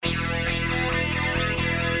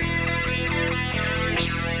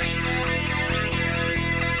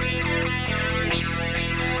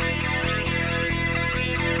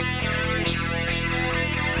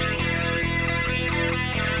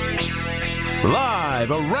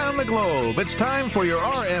Live around the globe, it's time for your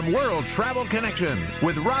RM World Travel Connection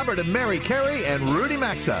with Robert and Mary Carey and Rudy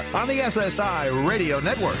Maxa on the SSI Radio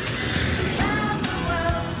Network.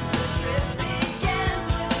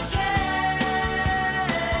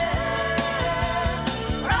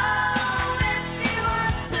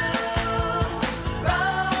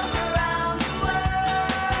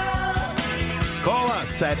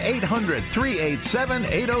 At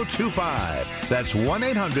 800-387-8025. That's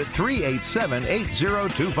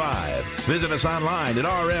 1-800-387-8025. Visit us online at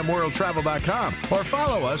rmworldtravel.com or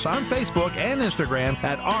follow us on Facebook and Instagram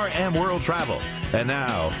at RM World Travel. And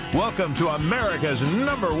now, welcome to America's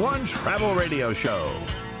 #1 travel radio show.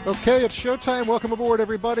 Okay, it's showtime. Welcome aboard,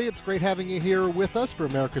 everybody. It's great having you here with us for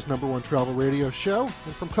America's #1 travel radio show.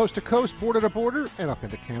 And from coast to coast, border to border, and up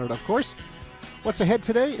into Canada, of course. What's ahead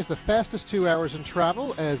today is the fastest 2 hours in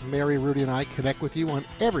travel as Mary, Rudy, and I connect with you on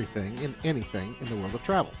everything and anything in the world of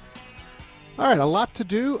travel. All right, a lot to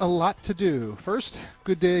do. First,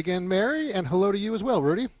 good day again, Mary, and hello to you as well,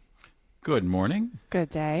 Rudy. Good morning. Good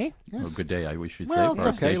day. Yes. Oh, good day, we should Well, say, it's for our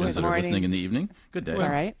okay. stations that are Morning. listening in the evening. Good day. All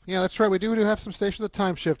right. Yeah, that's right. We do have some stations that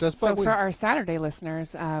time shift us. So but for our Saturday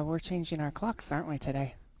listeners, we're changing our clocks, aren't we,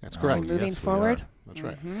 today? That's correct. Moving yes, we forward. are. That's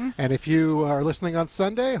right. And if you are listening on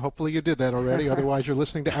Sunday, hopefully you did that already. Otherwise, you're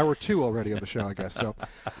listening to hour 2 already of the show, I guess. So,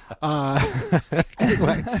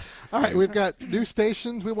 anyway, all right, we've got new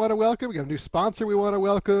stations we want to welcome. We got a new sponsor we want to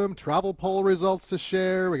welcome. Travel poll results to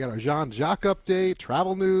share. We got our Jean-Jacques update,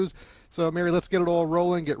 travel news. So, Mary, let's get it all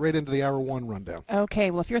rolling. Get right into the hour 1 rundown. Okay,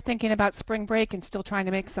 well, if you're thinking about spring break and still trying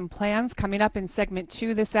to make some plans, coming up in segment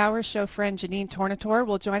 2 this hour, show friend Janine Tornator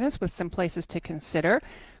will join us with some places to consider.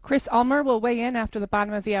 Chris Ulmer will weigh in after the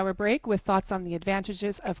bottom of the hour break with thoughts on the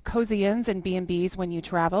advantages of cozy inns and B&Bs when you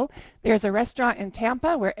travel. There's a restaurant in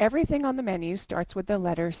Tampa where everything on the menu starts with the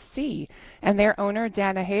letter C. And their owner,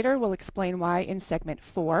 Dana Hayter, will explain why in segment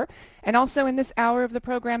 4. And also in this hour of the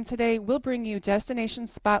program today, we'll bring you Destination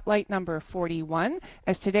Spotlight number 41,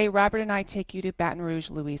 as today Robert and I take you to Baton Rouge,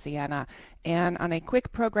 Louisiana. And on a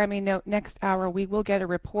quick programming note, next hour we will get a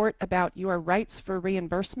report about your rights for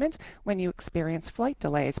reimbursement when you experience flight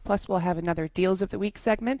delays. Plus we'll have another Deals of the Week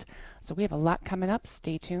segment. So we have a lot coming up.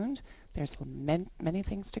 Stay tuned. There's many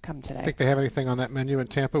things to come today. Think they have anything on that menu in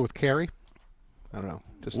Tampa with Carrie? I don't know.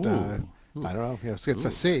 Just I don't know. Yeah, it's a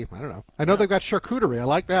C. I don't know. I know they've got charcuterie. I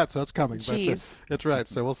like that, so it's coming. Cheese. But that's right.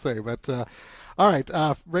 So we'll see. But all right.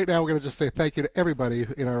 Right now, we're going to just say thank you to everybody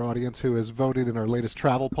in our audience who has voted in our latest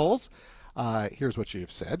travel polls. Here's what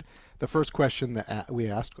you've said. The first question that we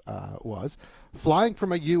asked was, flying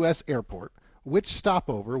from a U.S. airport, which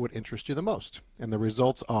stopover would interest you the most? And the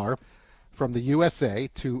results are, from the USA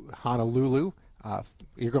to Honolulu,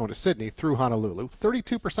 you're going to Sydney through Honolulu,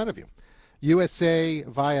 32% of you. USA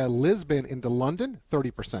via Lisbon into London,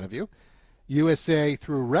 30% of you. USA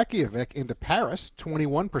through Reykjavik into Paris,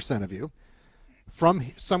 21% of you.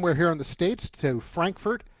 From somewhere here in the States to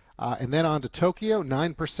Frankfurt, and then on to Tokyo,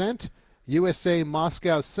 9%. USA,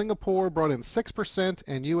 Moscow, Singapore brought in 6%,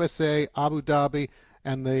 and USA, Abu Dhabi,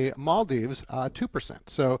 and the Maldives, 2%.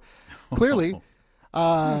 So clearly,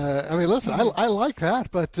 I mean, listen, I like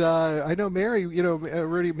that, but I know Mary,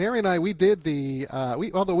 Rudy, Mary and I, we did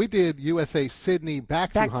we did USA Sydney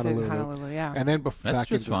back to Honolulu, yeah. and then That's back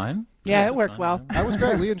just into, fine. Yeah, it worked well. That was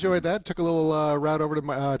great. We enjoyed that. Took a little route over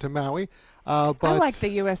to Maui. But I like the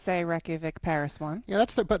USA Reykjavik Paris one. Yeah,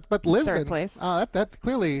 that's but Lisbon. Third place. That's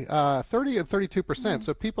clearly 30 and 32%.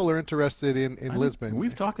 So people are interested in Lisbon.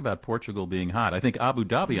 We've talked about Portugal being hot. I think Abu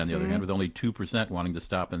Dhabi, on the other hand, with only 2% wanting to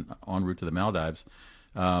stop en route to the Maldives,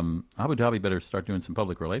 Abu Dhabi better start doing some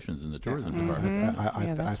public relations in the tourism department.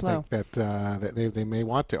 I think that they may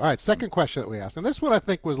want to. All right, second question that we asked, and this one I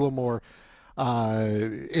think was a little more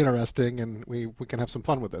interesting, and we can have some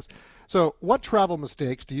fun with this. So what travel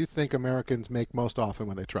mistakes do you think Americans make most often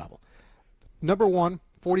when they travel? Number one,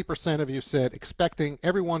 40% of you said expecting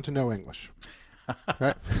everyone to know English.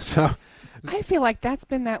 Right? So I feel like that's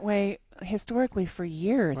been that way historically for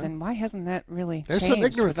years, and why hasn't that really there's changed some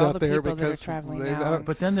ignorance with all out the there people that are because traveling they- now?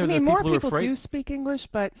 But then there I are the mean, people more who are people afraid. do speak English,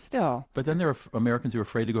 but still. But then there are Americans who are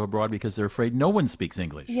afraid to go abroad because they're afraid no one speaks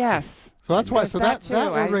English. Yes. So that's why. There's So that that too.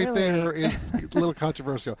 one I right really- there is a little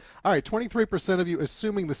controversial. All right, 23% of you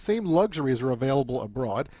assuming the same luxuries are available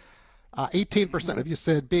abroad. 18% of you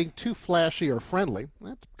said being too flashy or friendly.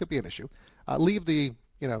 That could be an issue. Leave the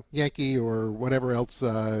Yankee or whatever else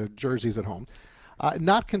jerseys at home.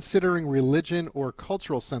 Not considering religion or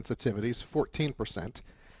cultural sensitivities, 14%.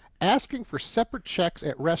 Asking for separate checks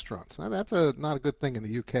at restaurants. Now, that's not a good thing in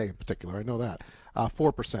the UK in particular. I know that.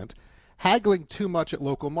 4%. Haggling too much at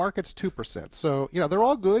local markets, 2%. So, they're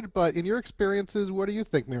all good, but in your experiences, what do you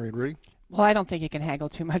think, Mary and Rudy? Well, I don't think you can haggle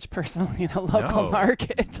too much personally in a local No,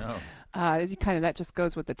 market. no. That just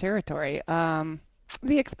goes with the territory.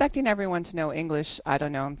 The expecting everyone to know English, I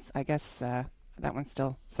don't know. I guess that one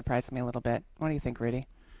still surprised me a little bit. What do you think, Rudy?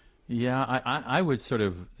 Yeah, I would sort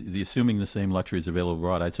of, assuming the same luxury is available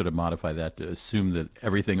abroad, I'd sort of modify that to assume that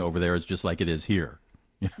everything over there is just like it is here.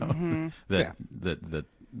 You know,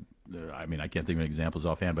 I mean, I can't think of examples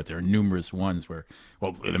offhand, but there are numerous ones where,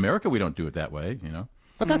 well, in America we don't do it that way, you know.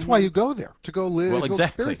 But that's why you go there, to go live, Well, go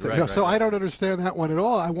exactly, experience it. right, You know, right, so right. I don't understand that one at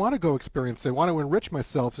all. I want to go experience it. I want to enrich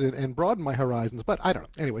myself and broaden my horizons, but I don't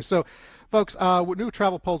know. Anyway, so folks, new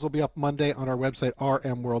travel polls will be up Monday on our website,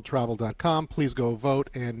 rmworldtravel.com. Please go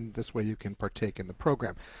vote, and this way you can partake in the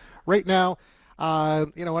program. Right now, I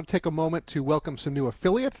want to take a moment to welcome some new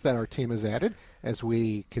affiliates that our team has added as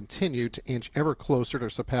we continue to inch ever closer to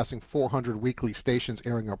surpassing 400 weekly stations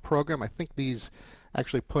airing our program. I think these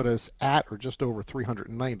actually put us at or just over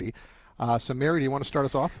 390. So Mary, do you want to start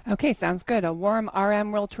us off? Okay, sounds good. A warm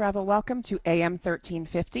RM World Travel welcome to AM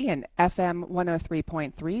 1350 and FM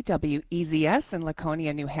 103.3 WEZS in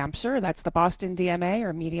Laconia, New Hampshire. That's the Boston DMA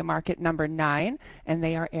or Media Market number 9, and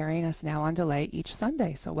they are airing us now on delay each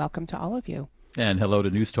Sunday. So welcome to all of you. And hello to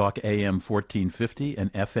News Talk AM 1450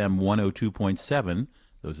 and FM 102.7.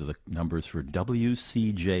 Those are the numbers for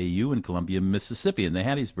WCJU in Columbia, Mississippi, in the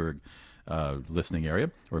Hattiesburg listening area,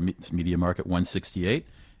 or Media Market 168.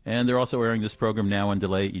 And they're also airing this program now on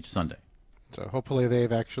delay each Sunday. So hopefully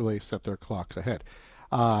they've actually set their clocks ahead.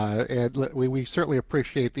 And we certainly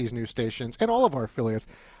appreciate these new stations and all of our affiliates.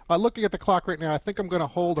 Looking at the clock right now, I think I'm going to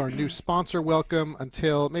hold our new sponsor welcome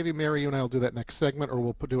until maybe Mary, you and I will do that next segment, or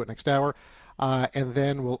we'll do it next hour. And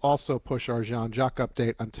then we'll also push our Jean-Jacques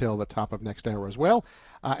update until the top of next hour as well.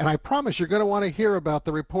 And I promise you're going to want to hear about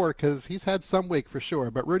the report because he's had some week for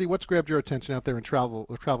sure. But Rudy, what's grabbed your attention out there in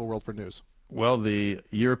the travel world for news? Well, the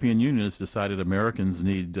European Union has decided Americans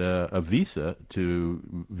need a visa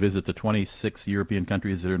to visit the 26 European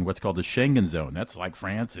countries that are in what's called the Schengen zone. That's like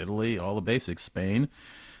France, Italy, all the basics, Spain.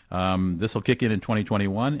 This will kick in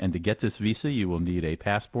 2021, and to get this visa, you will need a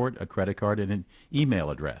passport, a credit card, and an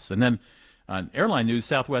email address. And then on airline news,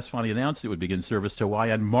 Southwest finally announced it would begin service to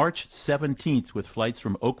Hawaii on March 17th with flights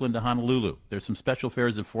from Oakland to Honolulu. There's some special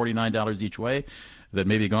fares of $49 each way that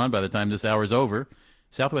may be gone by the time this hour is over.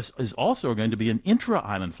 Southwest is also going to be in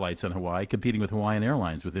intra-island flights on Hawaii, competing with Hawaiian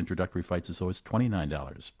Airlines with introductory flights as low as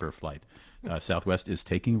 $29 per flight. Southwest is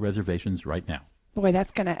taking reservations right now. Boy,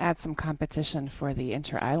 that's going to add some competition for the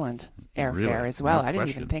inter-island airfare Really? as well. No I didn't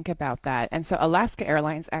question. even think about that. And so Alaska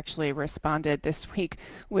Airlines actually responded this week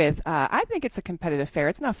with, I think it's a competitive fare.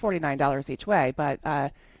 It's not $49 each way, but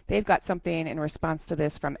they've got something in response to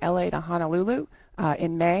this from LA to Honolulu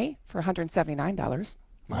in May for $179.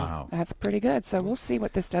 Wow. That's pretty good. So we'll see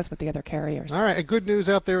what this does with the other carriers. All right, and good news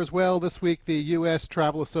out there as well. This week, the U.S.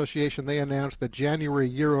 Travel Association, they announced that January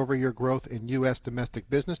year-over-year growth in U.S. domestic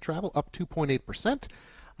business travel up 2.8%,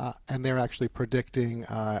 and they're actually predicting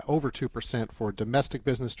over 2% for domestic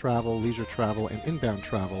business travel, leisure travel, and inbound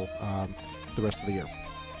travel the rest of the year.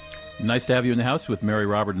 Nice to have you in the house with Mary,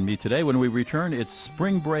 Robert, and me today. When we return, it's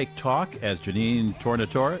spring break talk as Janine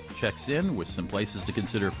Tornatore checks in with some places to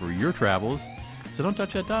consider for your travels. So don't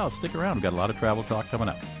touch that dial. Stick around. We've got a lot of travel talk coming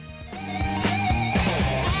up.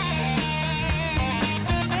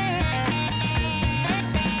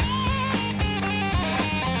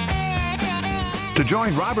 To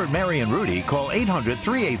join Robert, Mary, and Rudy, call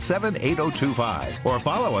 800-387-8025 or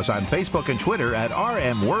follow us on Facebook and Twitter at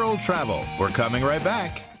RM World Travel. We're coming right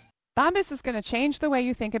back. Bombas is going to change the way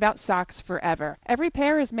you think about socks forever. Every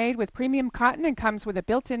pair is made with premium cotton and comes with a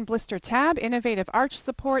built-in blister tab, innovative arch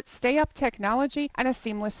support, stay-up technology, and a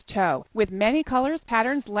seamless toe. With many colors,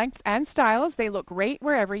 patterns, lengths, and styles, they look great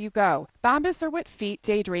wherever you go. Bombas are what feet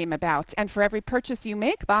daydream about. And for every purchase you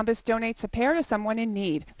make, Bombas donates a pair to someone in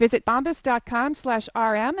need. Visit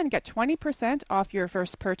bombas.com/RM and get 20% off your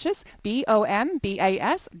first purchase.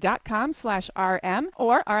 BOMBAS.com/RM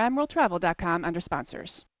or rmworldtravel.com under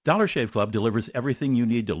sponsors. Dollar Shave Club delivers everything you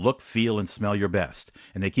need to look, feel, and smell your best.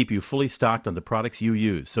 And they keep you fully stocked on the products you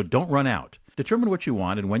use, so don't run out. Determine what you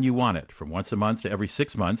want and when you want it, from once a month to every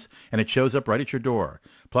 6 months, and it shows up right at your door.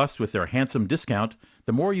 Plus, with their handsome discount,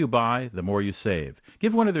 the more you buy, the more you save.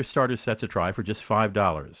 Give one of their starter sets a try for just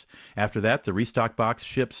 $5. After that, the restock box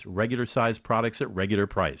ships regular-sized products at regular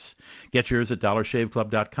price. Get yours at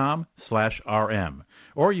dollarshaveclub.com/RM.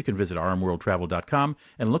 Or you can visit rmworldtravel.com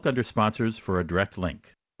and look under sponsors for a direct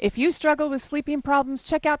link. If you struggle with sleeping problems,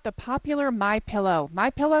 check out the popular MyPillow.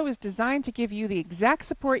 MyPillow is designed to give you the exact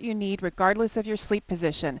support you need regardless of your sleep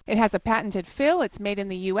position. It has a patented fill, it's made in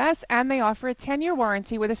the U.S., and they offer a 10-year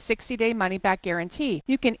warranty with a 60-day money-back guarantee.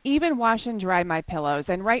 You can even wash and dry MyPillows,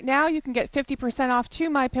 and right now you can get 50% off 2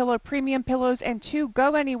 MyPillow premium pillows and 2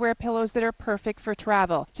 Go Anywhere pillows that are perfect for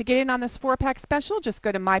travel. To get in on this 4-pack special, just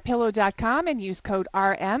go to mypillow.com and use code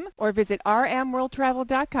RM or visit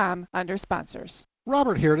rmworldtravel.com under sponsors.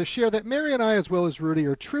 Robert here to share that Mary and I, as well as Rudy,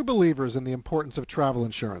 are true believers in the importance of travel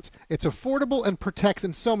insurance. It's affordable and protects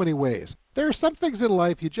in so many ways. There are some things in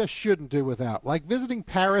life you just shouldn't do without, like visiting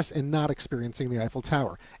Paris and not experiencing the Eiffel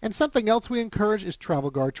Tower. And something else we encourage is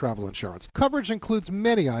Travel Guard travel insurance. Coverage includes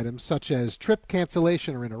many items such as trip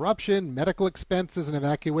cancellation or interruption, medical expenses and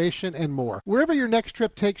evacuation, and more. Wherever your next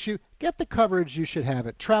trip takes you, get the coverage you should have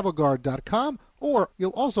at TravelGuard.com, or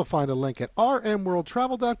you'll also find a link at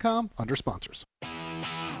rmworldtravel.com under sponsors.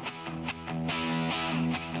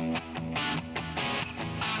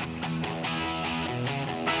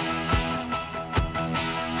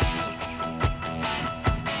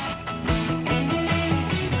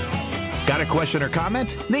 Got a question or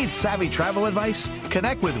comment? Need savvy travel advice?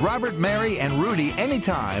 Connect with Robert, Mary, and Rudy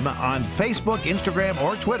anytime on Facebook, Instagram,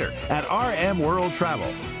 or Twitter at RM World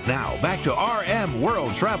Travel. Now, back to RM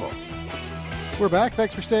World Travel. We're back.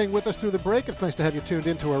 Thanks for staying with us through the break. It's nice to have you tuned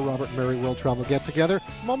into our Robert and Mary World Travel Get-Together.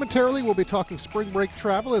 Momentarily, we'll be talking spring break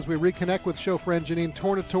travel as we reconnect with show friend Janine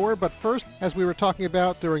Tornatore. But first, as we were talking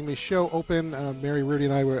about during the show open, Mary, Rudy,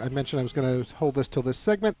 and I mentioned I was going to hold this till this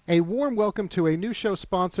segment. A warm welcome to a new show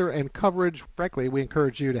sponsor and coverage, frankly, we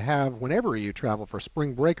encourage you to have whenever you travel for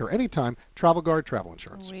spring break or anytime, Travel Guard travel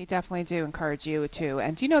insurance. We definitely do encourage you to.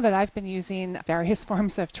 And do you know that I've been using various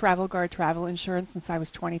forms of Travel Guard travel insurance since I was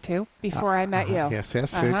 22, before I met you? Yes.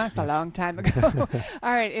 It's a long time ago.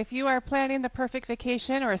 All right, if you are planning the perfect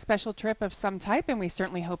vacation or a special trip of some type, and we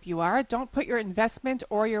certainly hope you are, don't put your investment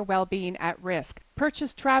or your well-being at risk.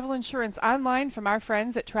 Purchase travel insurance online from our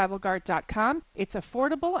friends at TravelGuard.com. It's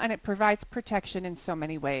affordable and it provides protection in so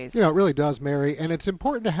many ways. You know, it really does, Mary, and it's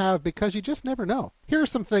important to have because you just never know. Here are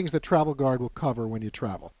some things that Travel Guard will cover when you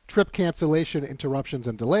travel. Trip cancellation, interruptions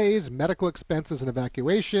and delays, medical expenses and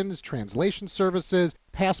evacuations, translation services,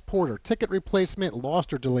 passport or ticket replacement,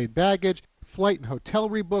 lost or delayed baggage, flight and hotel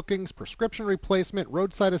rebookings, prescription replacement,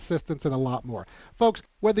 roadside assistance, and a lot more. Folks,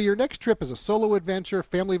 whether your next trip is a solo adventure,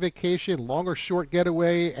 family vacation, long or short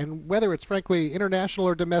getaway, and whether it's frankly international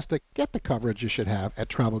or domestic, get the coverage you should have at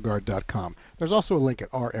TravelGuard.com. There's also a link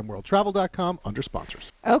at rmworldtravel.com under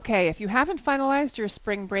sponsors. Okay, if you haven't finalized your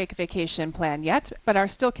spring break vacation plan yet, but are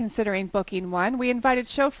still considering booking one, we invited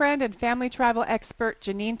show friend and family travel expert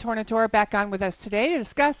Janine Tornatore back on with us today to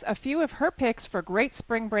discuss a few of her picks for great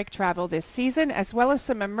spring break travel this season, as well as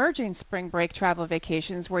some emerging spring break travel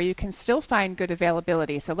vacations where you can still find good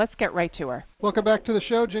availability. So let's get right to her. Welcome back to the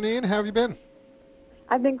show, Janine. How have you been?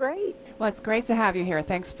 I've been great. Well, it's great to have you here.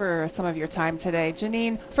 Thanks for some of your time today.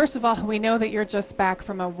 Janine, first of all, we know that you're just back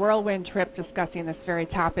from a whirlwind trip discussing this very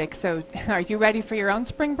topic. So are you ready for your own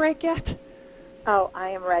spring break yet? Oh, I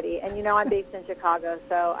am ready. And, you know, I'm based in Chicago,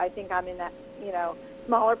 so I think I'm in that,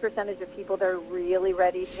 smaller percentage of people that are really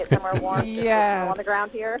ready to get somewhere warm. Yes. On the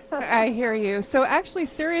ground here. I hear you. So actually,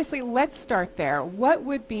 seriously, let's start there. What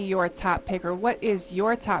would be your top pick, or what is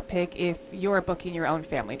your top pick if you're booking your own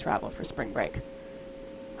family travel for spring break?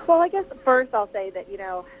 Well, I guess first I'll say that,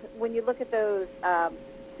 when you look at those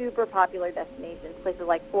super popular destinations, places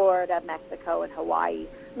like Florida, Mexico, and Hawaii,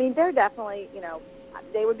 I mean, they're definitely,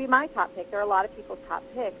 they would be my top pick. They're a lot of people's top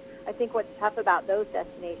pick. I think what's tough about those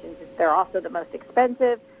destinations is they're also the most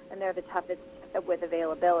expensive, and they're the toughest with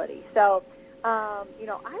availability. So, I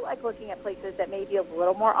like looking at places that may be a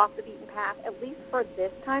little more off the beaten path, at least for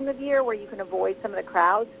this time of year where you can avoid some of the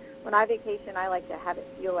crowds. When I vacation, I like to have it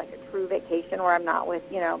feel like a true vacation where I'm not with,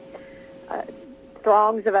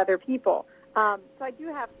 throngs of other people. So I do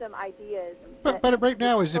have some ideas. But right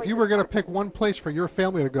now, is if you were going to pick one place for your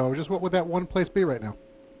family to go, just what would that one place be right now?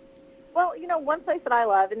 Well, one place that I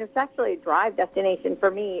love, and it's actually a drive destination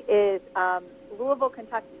for me, is Louisville,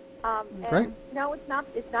 Kentucky. Great. And no, it's not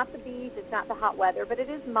the beach, it's not the hot weather, but it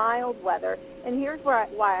is mild weather. And here's why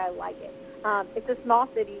I like it. It's a small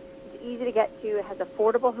city. It's easy to get to. It has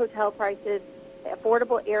affordable hotel prices,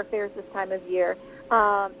 affordable airfares this time of year.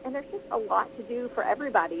 And there's just a lot to do for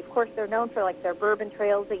everybody. Of course, they're known for their bourbon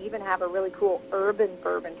trails. They even have a really cool urban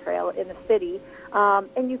bourbon trail in the city.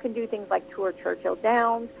 And you can do things like tour Churchill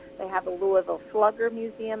Downs. They have the Louisville Slugger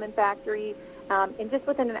Museum and Factory. And just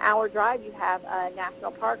within an hour drive, you have a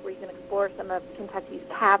national park where you can explore some of Kentucky's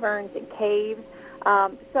caverns and caves.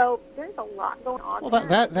 So there's a lot going on. Well,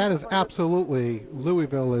 that is absolutely,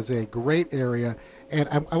 Louisville is a great area, and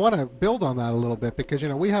I want to build on that a little bit because,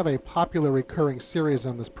 we have a popular recurring series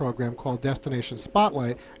on this program called Destination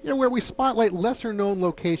Spotlight, where we spotlight lesser-known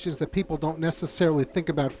locations that people don't necessarily think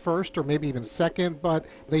about first or maybe even second, but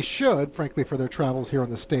they should, frankly, for their travels here in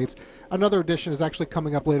the States. Another edition is actually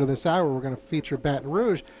coming up later this hour. We're going to feature Baton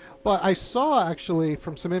Rouge. But I saw actually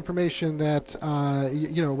from some information that,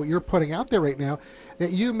 what you're putting out there right now,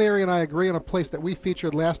 that you, Mary, and I agree on a place that we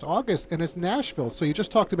featured last August, and it's Nashville. So you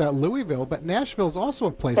just talked about Louisville, but Nashville is also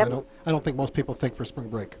a place Yep. I don't think most people think for spring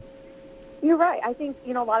break. You're right. I think,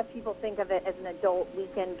 a lot of people think of it as an adult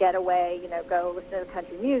weekend getaway, go listen to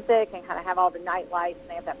country music and kind of have all the nightlife, and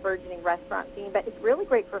they have that burgeoning restaurant scene. But it's really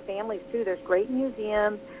great for families, too. There's great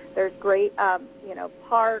museums. There's great,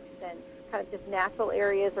 parks and kind of just natural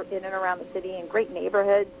areas in and around the city and great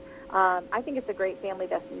neighborhoods. I think it's a great family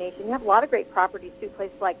destination. You have a lot of great properties, too,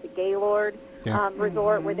 places like the Gaylord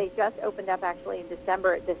Resort, where they just opened up actually in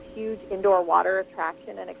December, this huge indoor water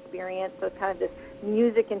attraction and experience. So it's kind of this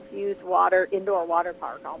music-infused indoor water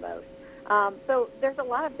park almost. So there's a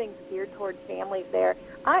lot of things geared towards families there.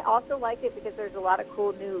 I also like it because there's a lot of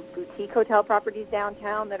cool new boutique hotel properties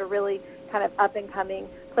downtown that are really kind of up-and-coming,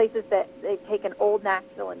 places that they've taken old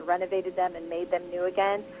Nashville and renovated them and made them new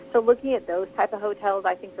again. So looking at those type of hotels,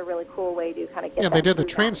 I think is a really cool way to kind of get. Yeah, they did the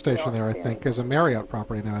train Nashville station there, I think, as a Marriott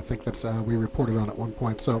property now. I think that's we reported on at one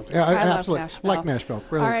point. So yeah, I love absolutely Nashville. like Nashville.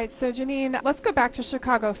 Really. All right, so Janine, let's go back to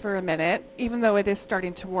Chicago for a minute. Even though it is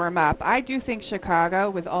starting to warm up, I do think Chicago,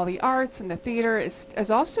 with all the arts and the theater, is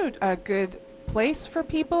also a good place for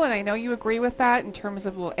people, and I know you agree with that in terms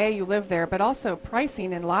of, well, A, you live there, but also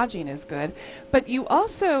pricing and lodging is good. But you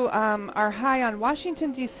also are high on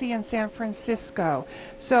Washington, D.C. and San Francisco.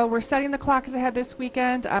 So we're setting the clocks ahead this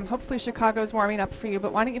weekend. Hopefully Chicago is warming up for you,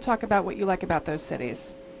 but why don't you talk about what you like about those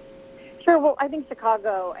cities? Sure. Well, I think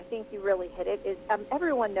Chicago, I think you really hit it.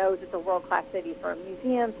 Everyone knows it's a world-class city for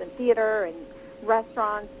museums and theater and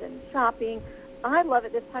restaurants and shopping. I love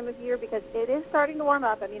it this time of year because it is starting to warm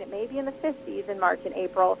up. I mean, it may be in the 50s in March and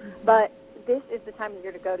April, but this is the time of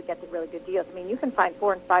year to go to get the really good deals. I mean, you can find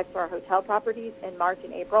 4- and 5-star hotel properties in March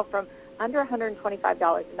and April from under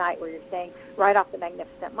 $125 a night, where you're staying right off the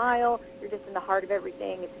Magnificent Mile. You're just in the heart of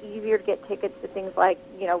everything. It's easier to get tickets to things like,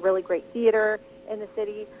 really great theater in the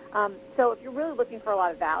city. So if you're really looking for a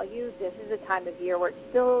lot of value, this is a time of year where it's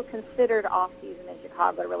still considered off-season in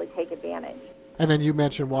Chicago to really take advantage. And then you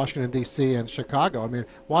mentioned Washington, D.C. and Chicago. I mean,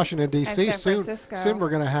 Washington, D.C. soon we're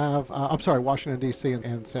going to have, Washington, D.C.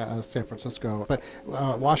 and San Francisco. But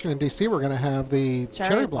Washington, D.C. we're going to have the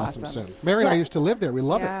cherry blossoms soon. Mary and I used to live there. We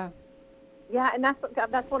love it. Yeah, and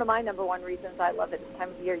that's one of my number one reasons I love it this time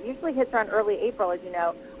of year. It usually hits around early April, as you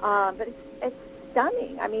know, but it's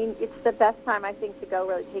stunning. I mean, it's the best time, I think, to go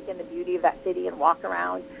really take in the beauty of that city and walk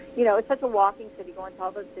around. It's such a walking city, going to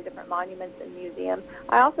all those different monuments and museums.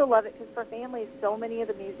 I also love it because for families, so many of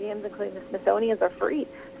the museums, including the Smithsonian's, are free.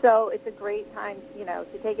 So it's a great time,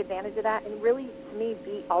 to take advantage of that and really, to me,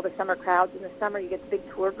 beat all the summer crowds. In the summer, you get the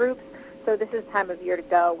big tour groups. So this is the time of year to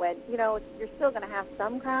go when, you're still going to have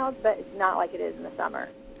some crowds, but it's not like it is in the summer.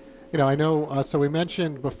 I know, so we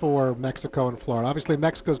mentioned before Mexico and Florida. Obviously,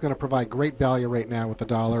 Mexico is going to provide great value right now with the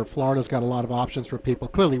dollar. Florida's got a lot of options for people,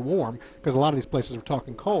 clearly warm, because a lot of these places are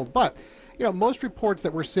talking cold. But, most reports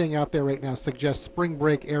that we're seeing out there right now suggest spring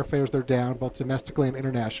break airfares are down, both domestically and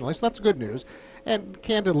internationally. So that's good news. And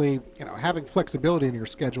candidly, having flexibility in your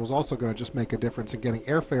schedule is also going to just make a difference in getting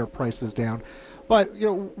airfare prices down. But,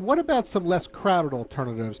 what about some less crowded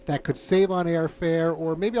alternatives that could save on airfare?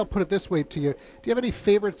 Or maybe I'll put it this way to you. Do you have any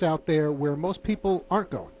favorites out there where most people aren't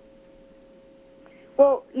going?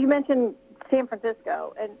 Well, you mentioned San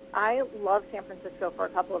Francisco, and I love San Francisco for a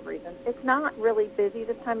couple of reasons. It's not really busy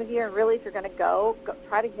this time of year, and really if you're going to go,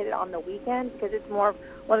 try to hit it on the weekend because it's more of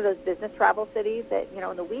one of those business travel cities that,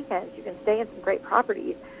 on the weekends you can stay in some great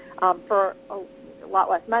properties for a lot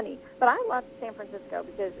less money. But I love San Francisco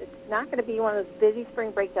because it's not going to be one of those busy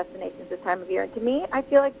spring break destinations this time of year. And to me, I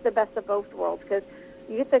feel like it's the best of both worlds because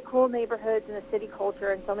you get the cool neighborhoods and the city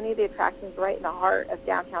culture and so many of the attractions right in the heart of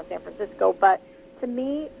downtown San Francisco. But to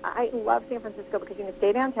me, I love San Francisco because you can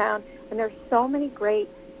stay downtown and there's so many great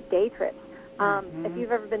day trips. If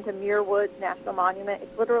you've ever been to Muir Woods National Monument,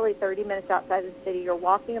 it's literally 30 minutes outside of the city. You're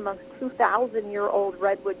walking amongst 2,000-year-old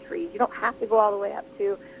redwood trees. You don't have to go all the way up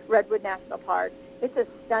to Redwood National Park. It's a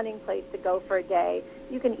stunning place to go for a day.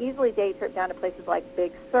 You can easily day trip down to places like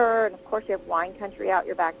Big Sur, and of course you have wine country out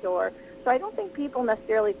your back door. So I don't think people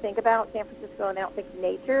necessarily think about San Francisco and they don't think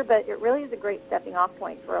nature, but it really is a great stepping off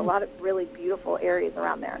point for a lot of really beautiful areas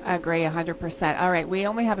around there. I agree 100%. All right, we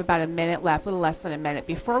only have about a minute left, a little less than a minute.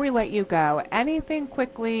 Before we let you go, anything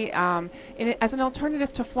quickly, as an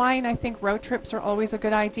alternative to flying, I think road trips are always a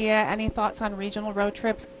good idea. Any thoughts on regional road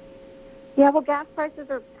trips? Yeah, well, gas prices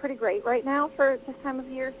are pretty great right now for this time of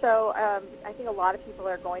year, so I think a lot of people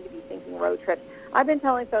are going to be thinking road trips. I've been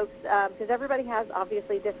telling folks, because everybody has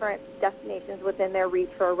obviously different destinations within their reach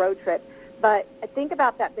for a road trip, but think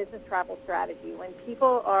about that business travel strategy. When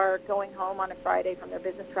people are going home on a Friday from their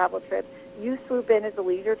business travel trip, you swoop in as a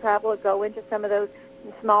leisure traveler, go into some of those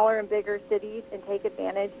smaller and bigger cities and take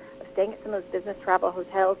advantage of staying at some of those business travel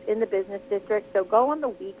hotels in the business district. So go on the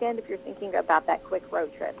weekend if you're thinking about that quick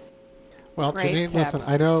road trip. Well, Great Janine, tip. listen,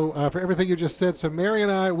 I know for everything you just said, so Mary and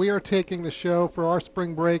I, we are taking the show for our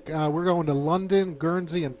spring break. We're going to London,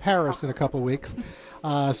 Guernsey, and Paris in a couple of weeks.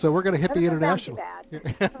 So we're going to hit the international.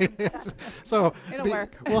 So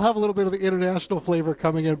we'll have a little bit of the international flavor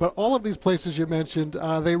coming in. But all of these places you mentioned,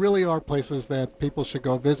 they really are places that people should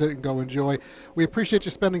go visit and go enjoy. We appreciate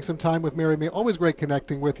you spending some time with Mary and me. Always great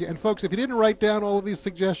connecting with you. And folks, if you didn't write down all of these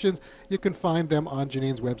suggestions, you can find them on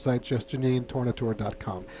Janine's website, just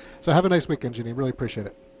JanineTornatore.com. So have a nice weekend, Janine. Really appreciate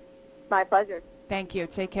it. My pleasure. Thank you.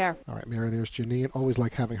 Take care. All right, Mary, there's Janine. Always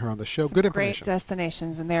like having her on the show. Good information. Great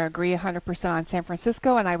destinations, and there agree 100% on San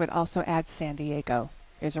Francisco, and I would also add San Diego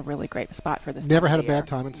is a really great spot for this. Never had a bad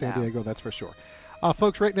time in San Diego, that's for sure.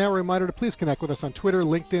 Folks, right now, a reminder to please connect with us on Twitter,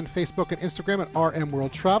 LinkedIn, Facebook, and Instagram at RM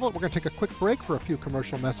World Travel. We're going to take a quick break for a few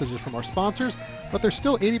commercial messages from our sponsors, but there's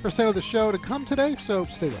still 80% of the show to come today, so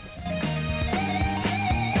stay with us.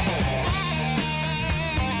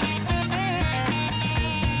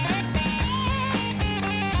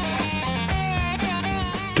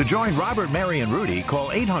 To join Robert, Mary, and Rudy, call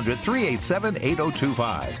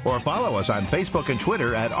 800-387-8025 or follow us on Facebook and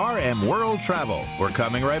Twitter at RM World Travel. We're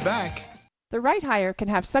coming right back. The right hire can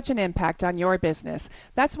have such an impact on your business.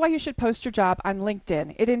 That's why you should post your job on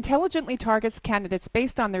LinkedIn. It intelligently targets candidates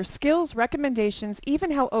based on their skills, recommendations,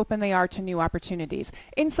 even how open they are to new opportunities.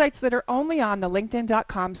 Insights that are only on the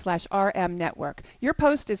linkedin.com/RM network. Your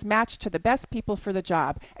post is matched to the best people for the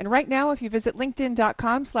job. And right now, if you visit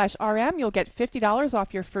linkedin.com/RM, you'll get $50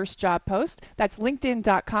 off your first job post. That's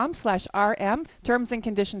linkedin.com/RM. Terms and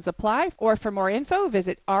conditions apply. Or for more info,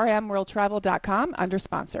 visit rmworldtravel.com under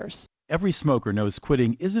sponsors. Every smoker knows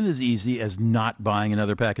quitting isn't as easy as not buying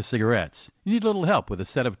another pack of cigarettes. You need a little help with a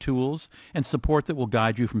set of tools and support that will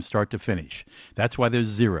guide you from start to finish. That's why there's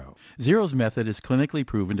Zero. Zero's method is clinically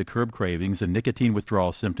proven to curb cravings and nicotine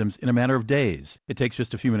withdrawal symptoms in a matter of days. It takes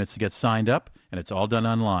just a few minutes to get signed up, and it's all done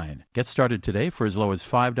online. Get started today for as low as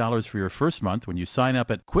 $5 for your first month when you sign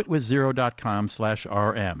up at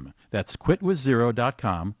quitwithzero.com/RM. That's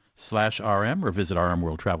quitwithzero.com/RM, or visit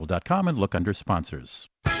rmworldtravel.com and look under sponsors.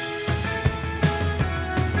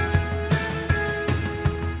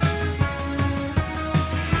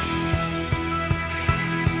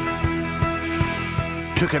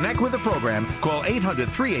 To connect with the program, call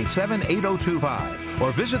 800-387-8025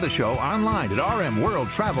 or visit the show online at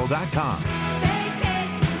rmworldtravel.com.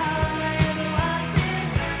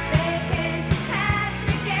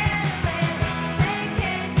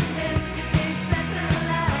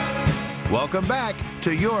 Welcome back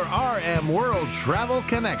to your RM World Travel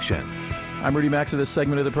Connection. I'm Rudy Maxa. This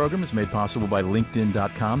segment of the program is made possible by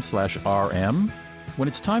LinkedIn.com/RM. When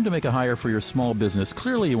it's time to make a hire for your small business,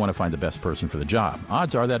 clearly you want to find the best person for the job.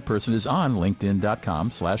 Odds are that person is on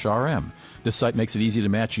LinkedIn.com/RM. This site makes it easy to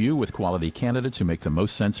match you with quality candidates who make the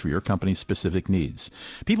most sense for your company's specific needs.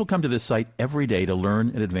 People come to this site every day to learn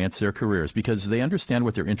and advance their careers because they understand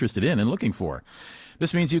what they're interested in and looking for.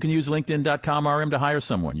 This means you can use LinkedIn.com/RM to hire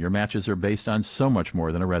someone. Your matches are based on so much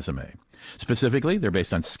more than a resume. Specifically, they're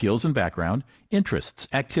based on skills and background, interests,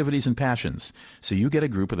 activities, and passions. So you get a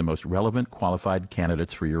group of the most relevant, qualified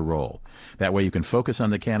candidates for your role. That way you can focus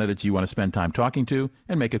on the candidates you want to spend time talking to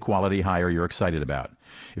and make a quality hire you're excited about.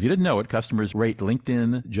 If you didn't know it, customers rate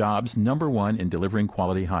LinkedIn jobs #1 in delivering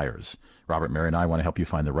quality hires. Robert, Mary, and I want to help you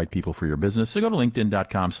find the right people for your business. So go to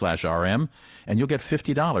LinkedIn.com/RM and you'll get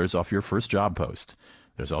 $50 off your first job post.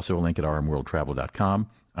 There's also a link at rmworldtravel.com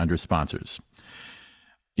under sponsors.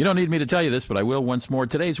 You don't need me to tell you this, but I will once more.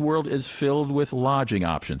 Today's world is filled with lodging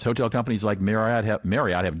options. Hotel companies like Marriott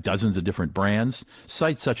have dozens of different brands.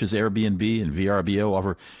 Sites such as Airbnb and VRBO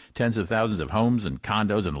offer tens of thousands of homes and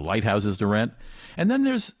condos and lighthouses to rent. And then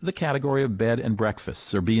there's the category of bed and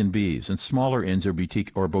breakfasts, or B&Bs, and smaller inns or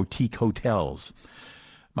boutique hotels.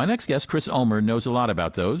 My next guest, Chris Ulmer, knows a lot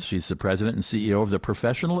about those. She's the president and CEO of the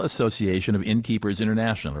Professional Association of Innkeepers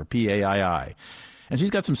International, or PAII. And she's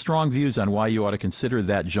got some strong views on why you ought to consider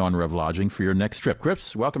that genre of lodging for your next trip.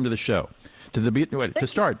 Chris, welcome to the show. To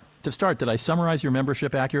start, did I summarize your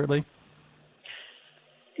membership accurately?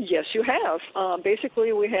 Yes, you have.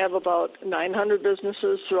 Basically, we have about 900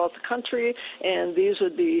 businesses throughout the country, and these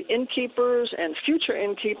would be innkeepers and future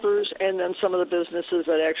innkeepers, and then some of the businesses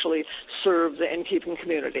that actually serve the innkeeping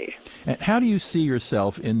community. And how do you see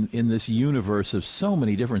yourself in this universe of so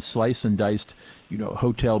many different slice and diced,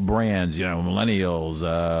 hotel brands, millennials,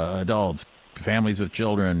 adults, families with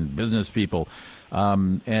children, business people,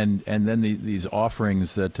 and then these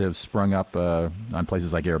offerings that have sprung up on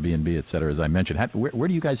places like Airbnb, et cetera, as I mentioned. Where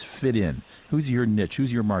do you guys fit in? Who's your niche?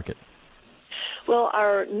 Who's your market? Well,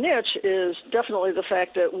 our niche is definitely the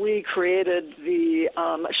fact that we created the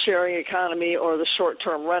sharing economy or the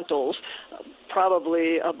short-term rentals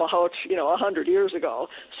probably about 100 years ago.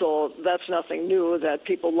 So that's nothing new, that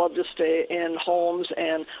people love to stay in homes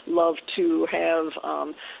and love to have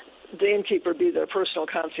the innkeeper be their personal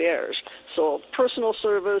concierge. So personal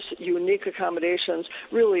service, unique accommodations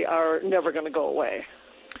really are never going to go away.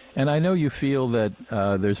 And I know you feel that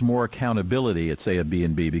there's more accountability at, say, a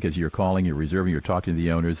B&B because you're calling, you're reserving, you're talking to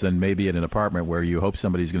the owners than maybe at an apartment where you hope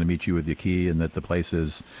somebody's going to meet you with your key and that the place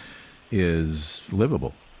is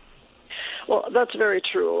livable. Well, that's very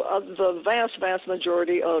true. The vast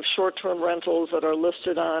majority of short-term rentals that are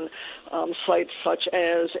listed on sites such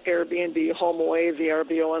as Airbnb, HomeAway,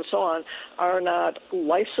 VRBO, and so on are not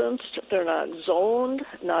licensed, they're not zoned,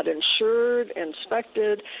 not insured,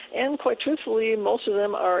 inspected, and quite truthfully, most of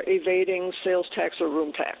them are evading sales tax or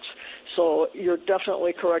room tax. So you're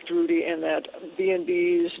definitely correct, Rudy, in that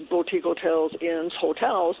B&Bs, boutique hotels, inns,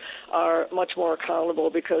 hotels are much more accountable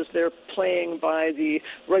because they're playing by the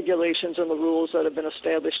regulations and the rules that have been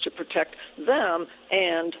established to protect them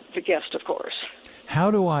and the guest, of course.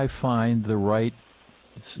 How do I find the right,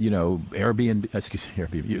 Airbnb,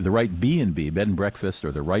 the right B&B, bed and breakfast,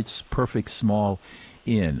 or the right perfect small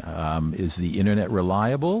inn? Is the internet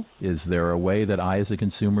reliable? Is there a way that I, as a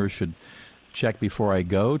consumer, should check before I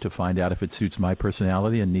go to find out if it suits my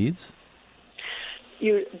personality and needs?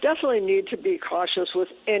 You definitely need to be cautious with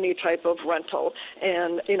any type of rental.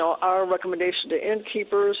 And, our recommendation to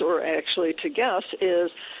innkeepers or actually to guests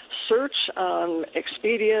is search on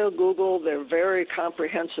Expedia, Google. They're very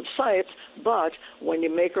comprehensive sites, but when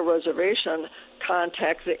you make a reservation,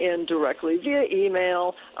 contact the inn directly via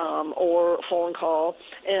email or phone call.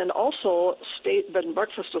 And also, state bed and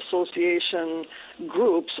breakfast association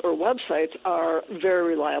groups or websites are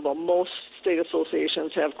very reliable. Most state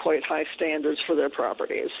associations have quite high standards for their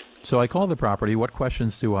properties. So I call the property. What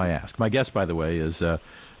questions do I ask? My guest, by the way, is the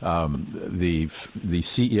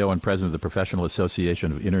CEO and president of the Professional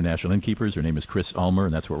Association of International Innkeepers. Her name is Chris Ulmer,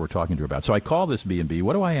 and that's what we're talking to her about. So I call this B&B.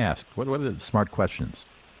 What do I ask? What are the smart questions?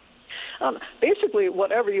 Basically,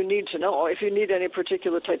 whatever you need to know. If you need any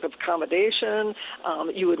particular type of accommodation,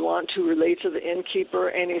 you would want to relate to the innkeeper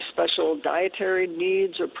any special dietary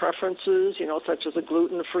needs or preferences, such as a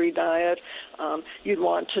gluten-free diet. You'd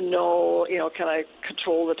want to know, can I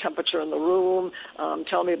control the temperature in the room?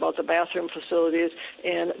 Tell me about the bathroom facilities.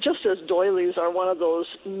 And just as doilies are one of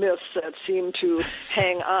those myths that seem to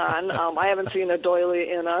hang on, I haven't seen a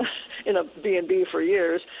doily in a B&B for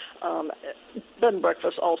years. Bed and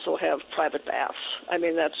breakfasts also have private baths. I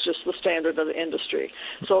mean, that's just the standard of the industry.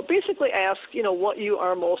 So basically ask, what you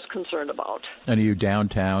are most concerned about. And are you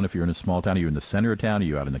downtown? If you're in a small town, are you in the center of town? Are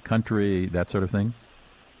you out in the country? That sort of thing?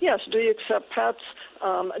 Yes. Do you accept pets?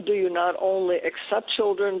 Do you not only accept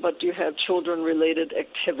children, but do you have children-related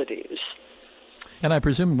activities? And I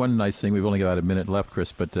presume one nice thing, we've only got about a minute left,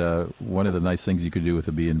 Chris, but one of the nice things you could do with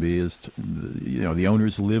a B&B is, the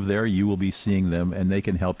owners live there, you will be seeing them, and they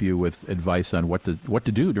can help you with advice on what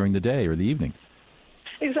to do during the day or the evening.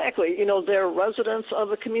 Exactly. They're residents of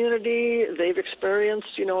the community. They've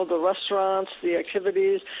experienced, the restaurants, the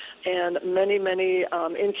activities, and many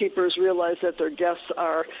innkeepers realize that their guests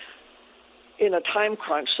are in a time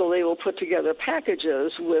crunch, so they will put together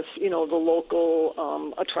packages with, the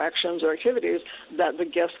local attractions or activities that the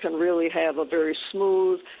guests can really have a very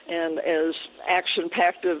smooth and as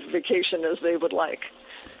action-packed a vacation as they would like.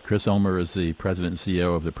 Chris Ulmer is the president and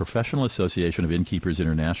CEO of the Professional Association of Innkeepers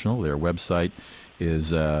International. Their website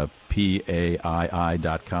is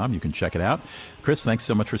PAII.com. You can check it out. Chris, thanks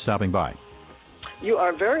so much for stopping by. You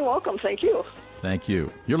are very welcome. Thank you. Thank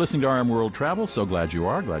you. You're listening to RM World Travel. So glad you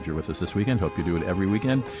are. Glad you're with us this weekend. Hope you do it every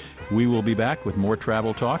weekend. We will be back with more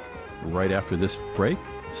travel talk right after this break.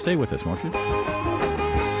 Stay with us, won't you?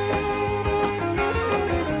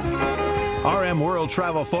 RM World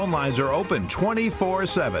Travel phone lines are open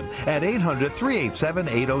 24/7 at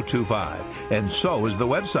 800-387-8025. And so is the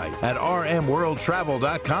website at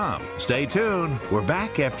rmworldtravel.com. Stay tuned. We're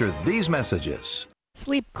back after these messages.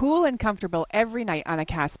 Sleep cool and comfortable every night on a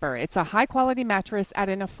Casper. It's a high-quality mattress at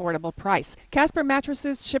an affordable price. Casper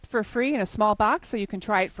mattresses ship for free in a small box, so you can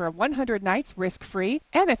try it for 100 nights risk-free.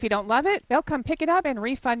 And if you don't love it, they'll come pick it up and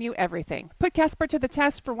refund you everything. Put Casper to the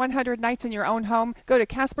test for 100 nights in your own home. Go to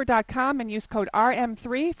Casper.com and use code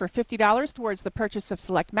RM3 for $50 towards the purchase of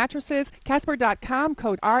select mattresses. Casper.com,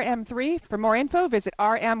 code RM3. For more info, visit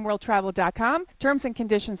rmworldtravel.com. Terms and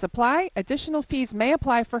conditions apply. Additional fees may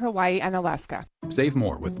apply for Hawaii and Alaska. Save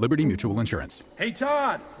more with Liberty Mutual Insurance. Hey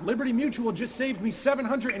Todd, Liberty Mutual just saved me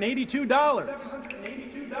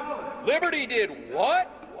 $782. Liberty did what?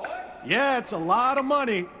 Yeah, it's a lot of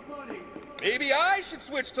money. Maybe I should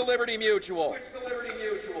switch to Liberty Mutual.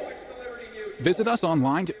 Visit us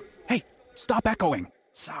online to... Hey, stop echoing.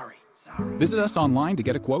 Sorry. Visit us online to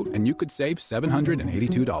get a quote and you could save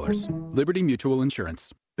 $782. Liberty Mutual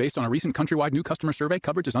Insurance. Based on a recent countrywide new customer survey,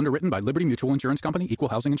 coverage is underwritten by Liberty Mutual Insurance Company, Equal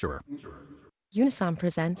Housing Insurer. Unisom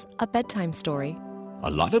presents A Bedtime Story. A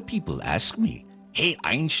lot of people ask me, "Hey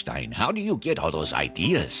Einstein, how do you get all those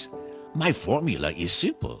ideas?" My formula is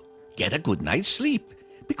simple. Get a good night's sleep.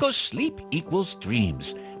 Because sleep equals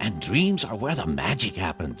dreams, and dreams are where the magic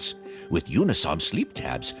happens. With Unisom sleep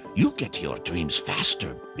tabs, you'll get to your dreams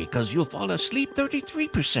faster because you'll fall asleep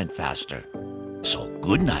 33% faster. So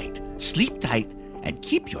good night, sleep tight, and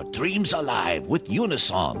keep your dreams alive with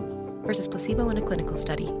Unisom. Versus placebo in a clinical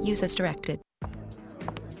study. Use as directed.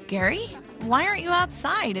 Gary, why aren't you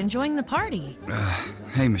outside enjoying the party?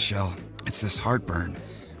 Hey, Michelle. It's this heartburn.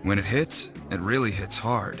 When it hits, it really hits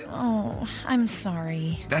hard. Oh, I'm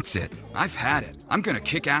sorry. That's it. I've had it. I'm gonna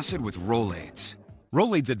kick acid with Rolaids.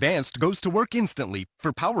 Rolaids Advanced goes to work instantly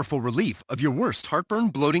for powerful relief of your worst heartburn,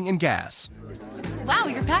 bloating, and gas. Wow,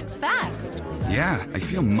 you're packed fast. Yeah, I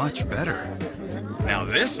feel much better. Now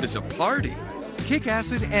this is a party. Kick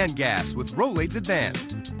acid and gas with Rolaids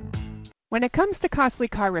Advanced. When it comes to costly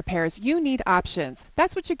car repairs, you need options.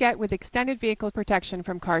 That's what you get with extended vehicle protection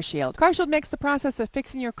from CarShield. CarShield makes the process of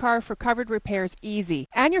fixing your car for covered repairs easy,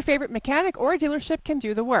 and your favorite mechanic or dealership can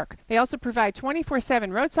do the work. They also provide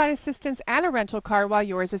 24/7 roadside assistance and a rental car while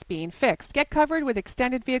yours is being fixed. Get covered with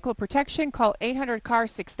extended vehicle protection. Call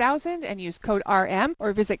 800-CAR-6000 and use code RM,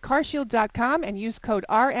 or visit carshield.com and use code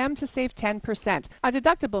RM to save 10%. A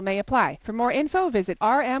deductible may apply. For more info, visit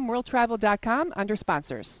rmworldtravel.com under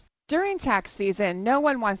sponsors. During tax season, no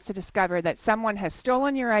one wants to discover that someone has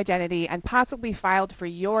stolen your identity and possibly filed for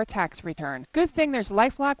your tax return. Good thing there's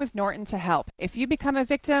LifeLock with Norton to help. If you become a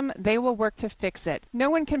victim, they will work to fix it. No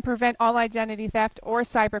one can prevent all identity theft or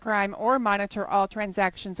cybercrime or monitor all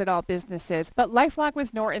transactions at all businesses, but LifeLock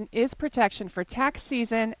with Norton is protection for tax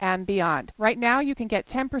season and beyond. Right now, you can get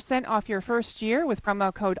 10% off your first year with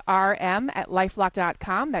promo code RM at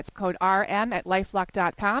lifelock.com. That's code RM at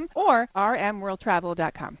lifelock.com or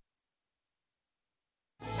rmworldtravel.com.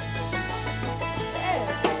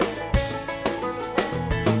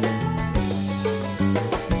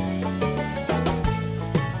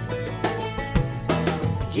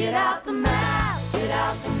 Get out the map,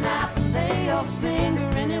 and lay your finger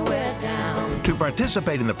anywhere down. To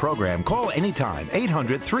participate in the program, call anytime,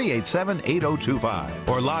 800-387-8025,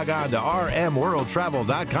 or log on to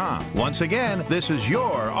rmworldtravel.com. Once again, this is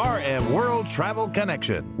your RM World Travel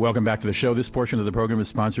Connection. Welcome back to the show. This portion of the program is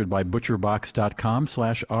sponsored by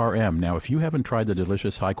butcherbox.com/RM. Now, if you haven't tried the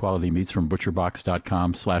delicious high-quality meats from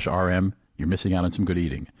butcherbox.com/RM, you're missing out on some good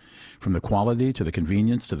eating. From the quality to the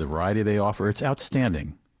convenience to the variety they offer, it's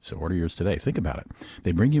outstanding. So order yours today. Think about it.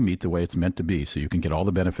 They bring you meat the way it's meant to be so you can get all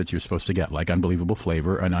the benefits you're supposed to get, like unbelievable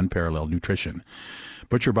flavor and unparalleled nutrition.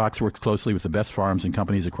 ButcherBox works closely with the best farms and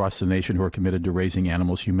companies across the nation who are committed to raising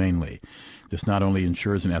animals humanely. This not only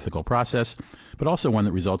ensures an ethical process, but also one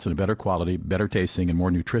that results in a better quality, better tasting, and more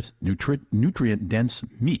nutrient-dense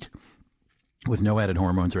meat with no added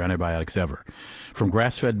hormones or antibiotics ever. From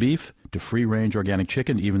grass-fed beef to free-range organic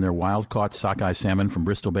chicken, even their wild-caught sockeye salmon from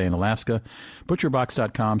Bristol Bay in Alaska,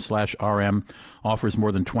 butcherbox.com/RM offers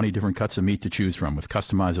more than 20 different cuts of meat to choose from with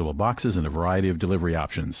customizable boxes and a variety of delivery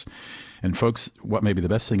options. And folks, what may be the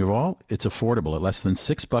best thing of all? It's affordable at less than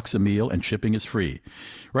 $6 a meal, and shipping is free.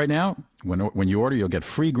 Right now, when you order, you'll get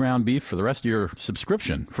free ground beef for the rest of your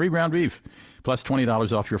subscription. Free ground beef, plus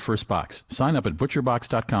 $20 off your first box. Sign up at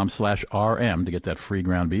butcherbox.com/RM to get that free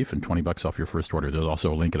ground beef and $20 off your first order. There's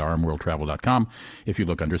also a link at rmworldtravel.com if you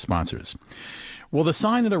look under sponsors. Well, the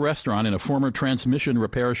sign at a restaurant in a former transmission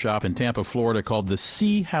repair shop in Tampa, Florida called the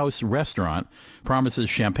Sea House Restaurant promises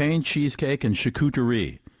champagne, cheesecake, and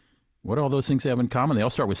charcuterie. What do all those things have in common? They all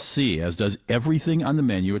start with C, as does everything on the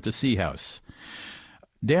menu at the Sea House.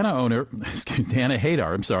 Dana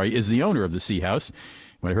Hadar, is the owner of the Sea House.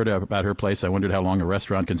 When I heard about her place, I wondered how long a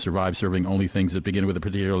restaurant can survive serving only things that begin with a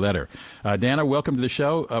particular letter. Dana, welcome to the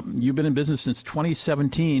show. You've been in business since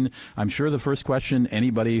 2017. I'm sure the first question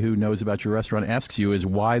anybody who knows about your restaurant asks you is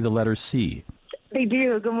why the letter C? They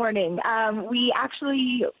do. Good morning. We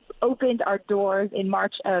actually opened our doors in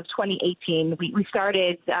March of 2018. We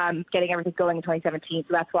started getting everything going in 2017,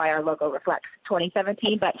 so that's why our logo reflects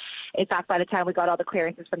 2017. But in fact, by the time we got all the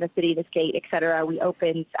clearances from the city, the state, et cetera, we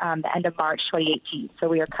opened the end of March 2018. So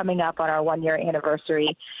we are coming up on our 1-year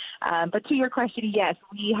anniversary. But to your question, yes,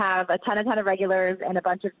 we have a ton of regulars and a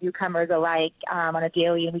bunch of newcomers alike on a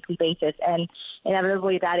daily and weekly basis. And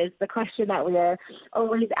inevitably, that is the question that we are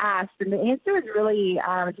always asked. And the answer is really,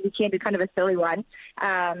 to be candid, kind of a silly one.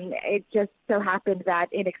 It just so happened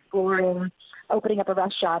that in exploring opening up a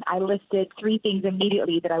restaurant, I listed 3 things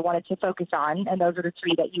immediately that I wanted to focus on, and those are the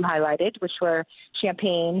 3 that you highlighted, which were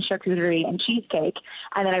champagne, charcuterie, and cheesecake.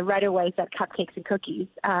 And then I right away said cupcakes and cookies.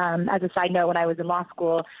 As a side note, when I was in law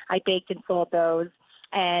school, I baked and sold those,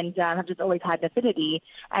 and have just always had an affinity.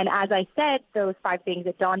 And as I said those 5 things,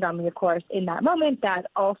 it dawned on me, of course, in that moment that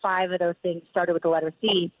all 5 of those things started with the letter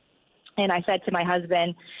C. And I said to my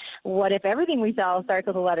husband, what if everything we sell starts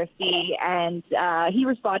with the letter C? And he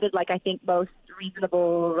responded like I think most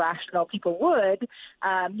reasonable, rational people would,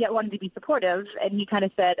 yet wanted to be supportive. And he kind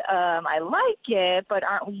of said, I like it, but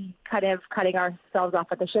aren't we kind of cutting ourselves off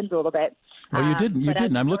at the shins a little bit? Well, you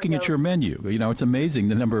didn't. I'm looking at your menu. You know, it's amazing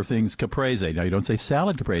the number of things caprese. Now, you don't say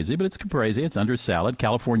salad caprese, but it's caprese. It's under salad.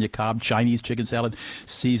 California Cobb, Chinese chicken salad,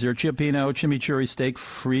 Caesar, Cioppino, chimichurri steak,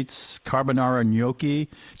 frites, carbonara gnocchi,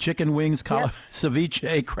 chicken wings,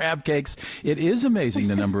 ceviche, crab cakes. It is amazing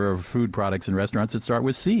the number of food products and restaurants that start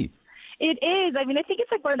with C. It is. I mean, I think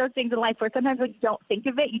it's like one of those things in life where sometimes when you don't think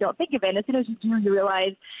of it, you don't think of it. And as soon as you do, you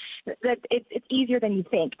realize that it's easier than you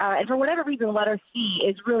think. And for whatever reason, the letter C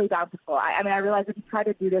is really bountiful. I mean, I realize if you try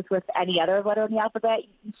to do this with any other letter in the alphabet,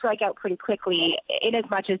 you strike out pretty quickly in as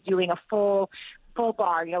much as doing a full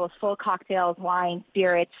bar, you know, with full cocktails, wine,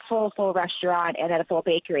 spirits, full restaurant, and then a full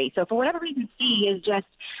bakery. So for whatever reason, C is just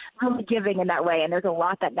really giving in that way, and there's a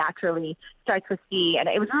lot that naturally starts with C. And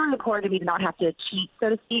it was really important to me to not have to cheat,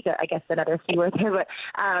 so to speak, I guess another C word there, but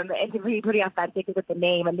and to be pretty authentic with the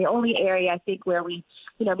name. And the only area I think where we,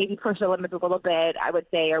 you know, maybe push the limits a little bit, I would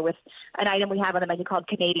say, are with an item we have on the menu called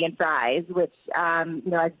Canadian fries, which, you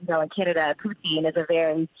know, as you know, in Canada, poutine is a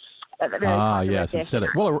very yes, instead of,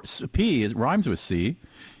 well, P rhymes with C.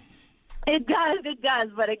 It does.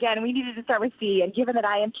 But again, we needed to start with C. And given that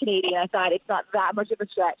I am Canadian, I thought it's not that much of a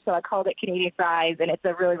stretch. So I called it Canadian fries, and it's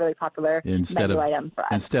a really, really popular menu item for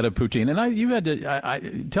us. Instead of poutine. And you've had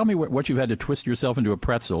to tell me what you've had to twist yourself into a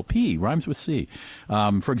pretzel. P rhymes with C.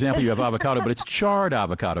 For example, you have avocado, but it's charred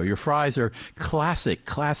avocado. Your fries are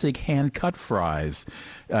classic hand-cut fries.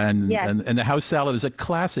 And the house salad is a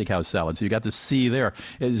classic house salad. So you got the C there.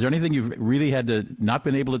 Is there anything you've really had to not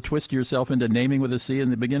been able to twist yourself into naming with a C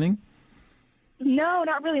in the beginning? No,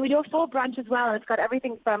 not really. We do a full brunch as well, and it's got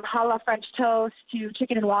everything from challah French toast to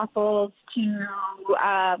chicken and waffles to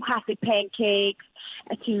classic pancakes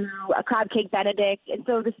to a crab cake Benedict. And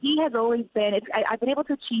so the C has always been, I've been able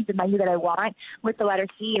to achieve the menu that I want with the letter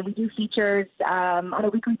C, and we do features on a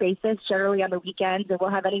weekly basis, generally on the weekends, and we'll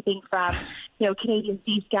have anything from, you know, Canadian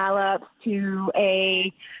sea scallops to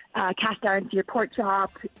a cast iron seared pork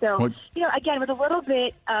chop. So, you know, again, with a little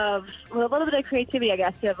bit of creativity, I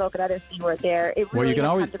guess, to evoke another C word there. It really you can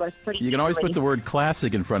always put the word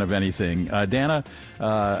classic in front of anything. Dana,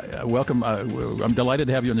 welcome. I'm delighted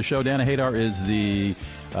to have you on the show. Dana Hadar is the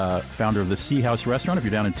founder of the Sea House Restaurant. If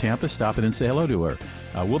you're down in Tampa, stop in and say hello to her.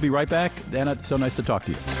 We'll be right back. Dana, so nice to talk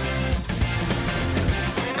to you.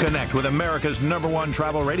 Connect with America's #1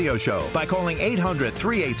 travel radio show by calling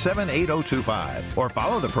 800-387-8025 or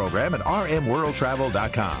follow the program at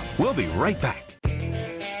rmworldtravel.com. We'll be right back.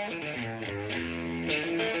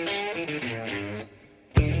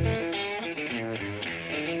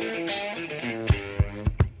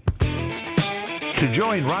 To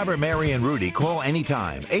join Robert, Mary, and Rudy, call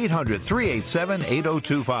anytime,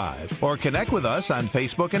 800-387-8025, or connect with us on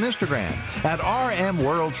Facebook and Instagram at RM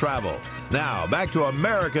World Travel. Now, back to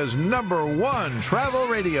America's #1 travel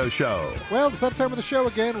radio show. Well, it's that time of the show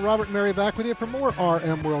again. Robert and Mary back with you for more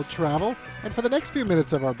RM World Travel. And for the next few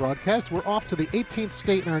minutes of our broadcast, we're off to the 18th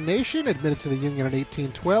state in our nation, admitted to the Union in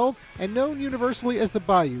 1812, and known universally as the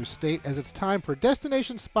Bayou State, as it's time for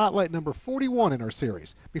Destination Spotlight number 41 in our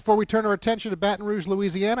series. Before we turn our attention to Baton Rouge,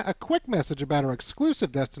 Louisiana, a quick message about our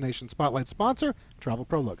exclusive Destination Spotlight sponsor, Travel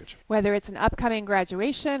Pro Luggage. Whether it's an upcoming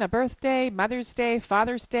graduation, a birthday, Mother's Day,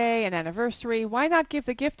 Father's Day, an anniversary, why not give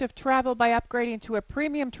the gift of travel by upgrading to a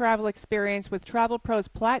premium travel experience with Travel Pro's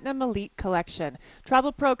Platinum Elite Collection?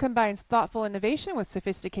 Travel Pro combines thoughtful innovation with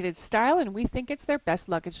sophisticated style, and we think it's their best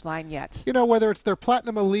luggage line yet. You know, whether it's their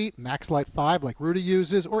Platinum Elite, Max Light 5 like Rudy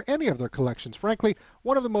uses, or any of their collections, frankly,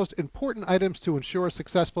 one of the most important items to ensure a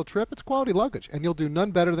successful trip, it's quality luggage, and you'll do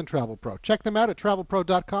none better than Travel Pro. Check them out at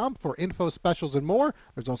travelpro.com for info, specials, and more.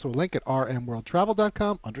 There's also a link at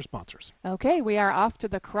rmworldtravel.com under sponsors. Okay, we are off to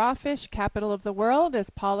the crawfish capital of the world as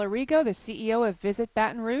Paul Arrigo, the CEO of Visit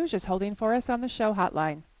Baton Rouge, is holding for us on the show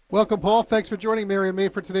hotline. Welcome, Paul. Thanks for joining Mary and me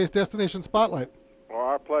for today's Destination Spotlight. Well,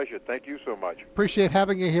 our pleasure. Thank you so much. Appreciate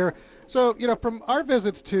having you here. So, you know, from our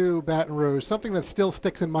visits to Baton Rouge, something that still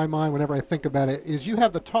sticks in my mind whenever I think about it is you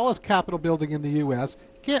have the tallest Capitol building in the U.S.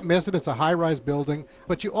 You can't miss it. It's a high-rise building.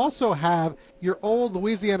 But you also have your old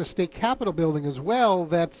Louisiana State Capitol building as well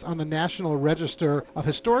that's on the National Register of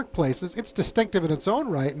Historic Places. It's distinctive in its own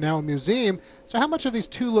right, now a museum. So how much of these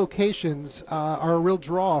two locations are a real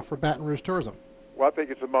draw for Baton Rouge tourism? Well, I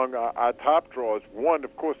think it's among our top draws. One,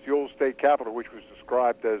 of course, the old state capitol, which was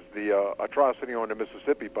described as the atrocity on the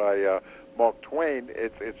Mississippi by Mark Twain.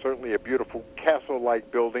 It's certainly a beautiful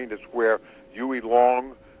castle-like building. It's where Huey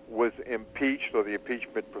Long was impeached, or the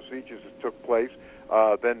impeachment procedures that took place.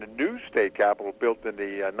 Then the new state capitol, built in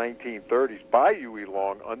the 1930s by Huey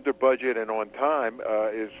Long, under budget and on time,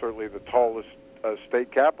 is certainly the tallest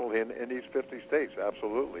state capitol in these 50 states,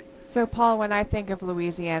 absolutely. So, Paul, when I think of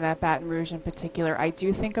Louisiana, Baton Rouge in particular, I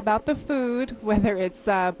do think about the food, whether it's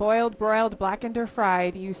boiled, broiled, blackened, or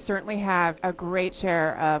fried. You certainly have a great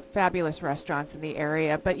share of fabulous restaurants in the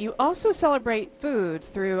area, but you also celebrate food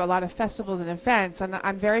through a lot of festivals and events, and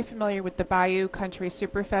I'm very familiar with the Bayou Country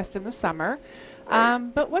Superfest in the summer.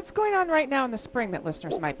 But what's going on right now in the spring that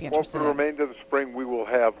listeners might be interested in? Well, for the remainder of the spring, we will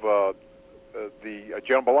have the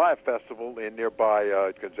Jambalaya Festival in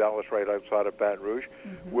nearby Gonzales, right outside of Baton Rouge.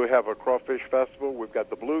 Mm-hmm. We'll have a Crawfish Festival. We've got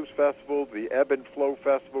the Blues Festival, the Ebb and Flow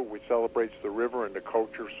Festival, which celebrates the river and the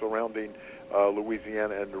culture surrounding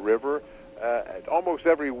Louisiana and the river. Almost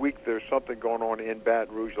every week there's something going on in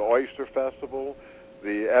Baton Rouge. The Oyster Festival,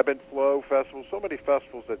 the Ebb and Flow Festival, so many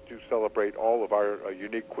festivals that do celebrate all of our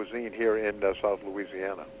unique cuisine here in South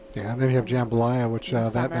Louisiana. Yeah, and then you have Jambalaya, which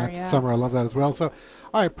that's summer. I love that as well. So,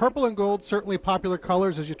 all right, purple and gold, certainly popular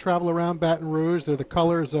colors as you travel around Baton Rouge. They're the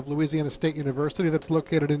colors of Louisiana State University that's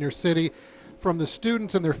located in your city. From the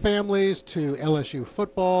students and their families to LSU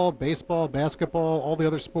football, baseball, basketball, all the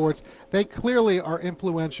other sports, they clearly are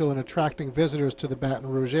influential in attracting visitors to the Baton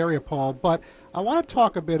Rouge area, Paul. But I want to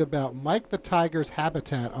talk a bit about Mike the Tiger's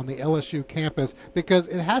habitat on the LSU campus, because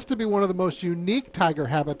it has to be one of the most unique tiger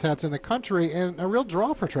habitats in the country and a real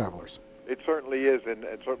draw for travelers. It certainly is, and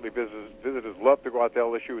certainly visitors love to go out to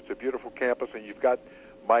LSU. It's a beautiful campus, and you've got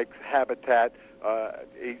Mike's habitat.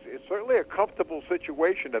 It's certainly a comfortable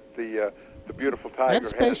situation at the beautiful tiger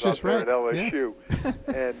has out there at LSU.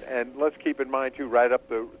 Yeah. and let's keep in mind, too, right up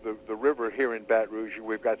the river here in Baton Rouge,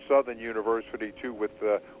 we've got Southern University, too, with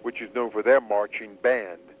which is known for their marching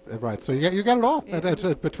band. Right, so you got it all. That's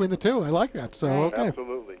between the two. I like that. So, right. Okay.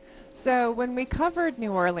 Absolutely. So when we covered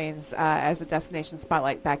New Orleans as a destination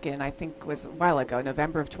spotlight back in, I think it was a while ago,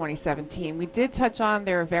 November of 2017, we did touch on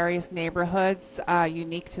their various neighborhoods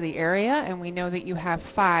unique to the area, and we know that you have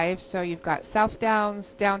 5. So you've got South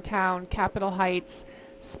Downs, Downtown, Capitol Heights,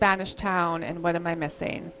 Spanish Town, and what am I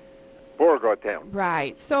missing? Beauregard Town.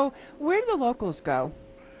 Right. So where do the locals go?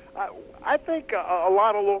 I think a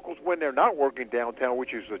lot of locals, when they're not working downtown,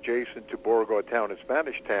 which is adjacent to Beauregard Town and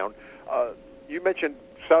Spanish Town, you mentioned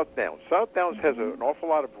South Downs. South Downs has an awful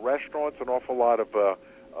lot of restaurants, an awful lot of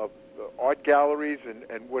art galleries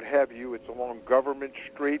and what have you. It's along Government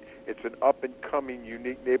Street. It's an up-and-coming,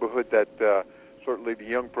 unique neighborhood that certainly the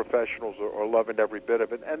young professionals are loving every bit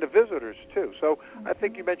of it, and the visitors, too. So I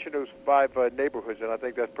think you mentioned those 5 neighborhoods, and I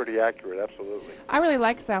think that's pretty accurate, absolutely. I really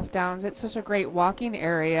like South Downs. It's such a great walking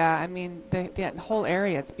area. I mean, that whole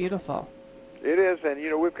area, it's beautiful. It is, and,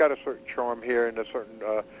 you know, we've got a certain charm here and a certain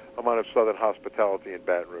amount of Southern hospitality in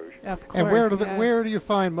Baton Rouge. Of course. And where do you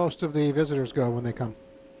find most of the visitors go when they come?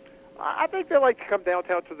 I think they like to come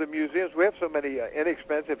downtown to the museums. We have so many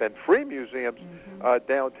inexpensive and free museums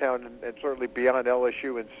downtown, and certainly beyond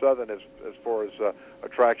LSU and Southern as far as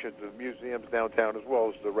attractions. The museums downtown, as well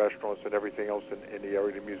as the restaurants and everything else in the area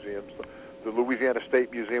of the museums. The Louisiana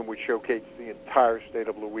State Museum would showcase the entire state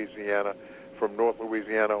of Louisiana, from North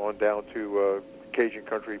Louisiana on down to Cajun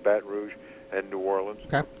Country, Baton Rouge, and New Orleans.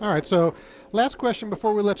 Okay. All right. So last question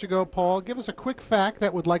before we let you go, Paul. Give us a quick fact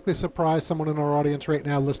that would likely surprise someone in our audience right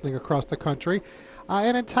now listening across the country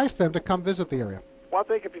and entice them to come visit the area. Well, I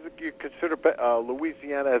think if you consider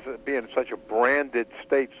Louisiana as being such a branded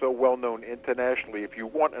state, so well known internationally, if you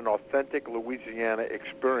want an authentic Louisiana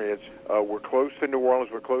experience, we're close to New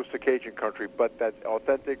Orleans, we're close to Cajun Country, but that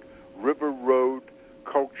authentic River Road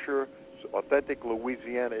culture, authentic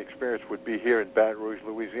Louisiana experience would be here in Baton Rouge,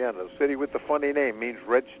 Louisiana. The city with the funny name means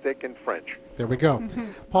red stick in French. There we go.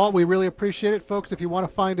 Paul, we really appreciate it. Folks, if you want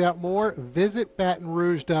to find out more, visit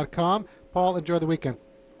BatonRouge.com. Paul, enjoy the weekend.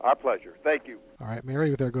 Our pleasure. Thank you. All right,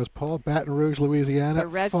 Mary, there goes Paul. Baton Rouge, Louisiana. The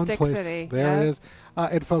Red Fun Stick place. City. There it is.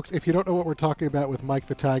 And folks, if you don't know what we're talking about with Mike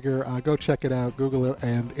the Tiger, go check it out, Google it,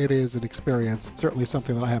 and it is an experience. Certainly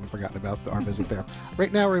something that I haven't forgotten about our visit there.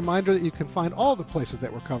 Right now, a reminder that you can find all the places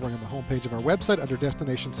that we're covering on the homepage of our website under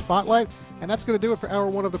Destination Spotlight. And that's going to do it for hour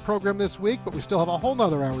one of the program this week, but we still have a whole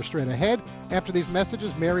nother hour straight ahead. After these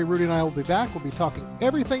messages, Mary, Rudy, and I will be back. We'll be talking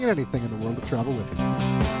everything and anything in the world of travel with you.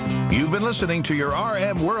 You've been listening to your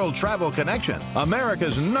RM World Travel Connection,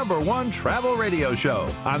 America's #1 travel radio show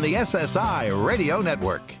on the SSI Radio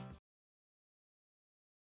Network.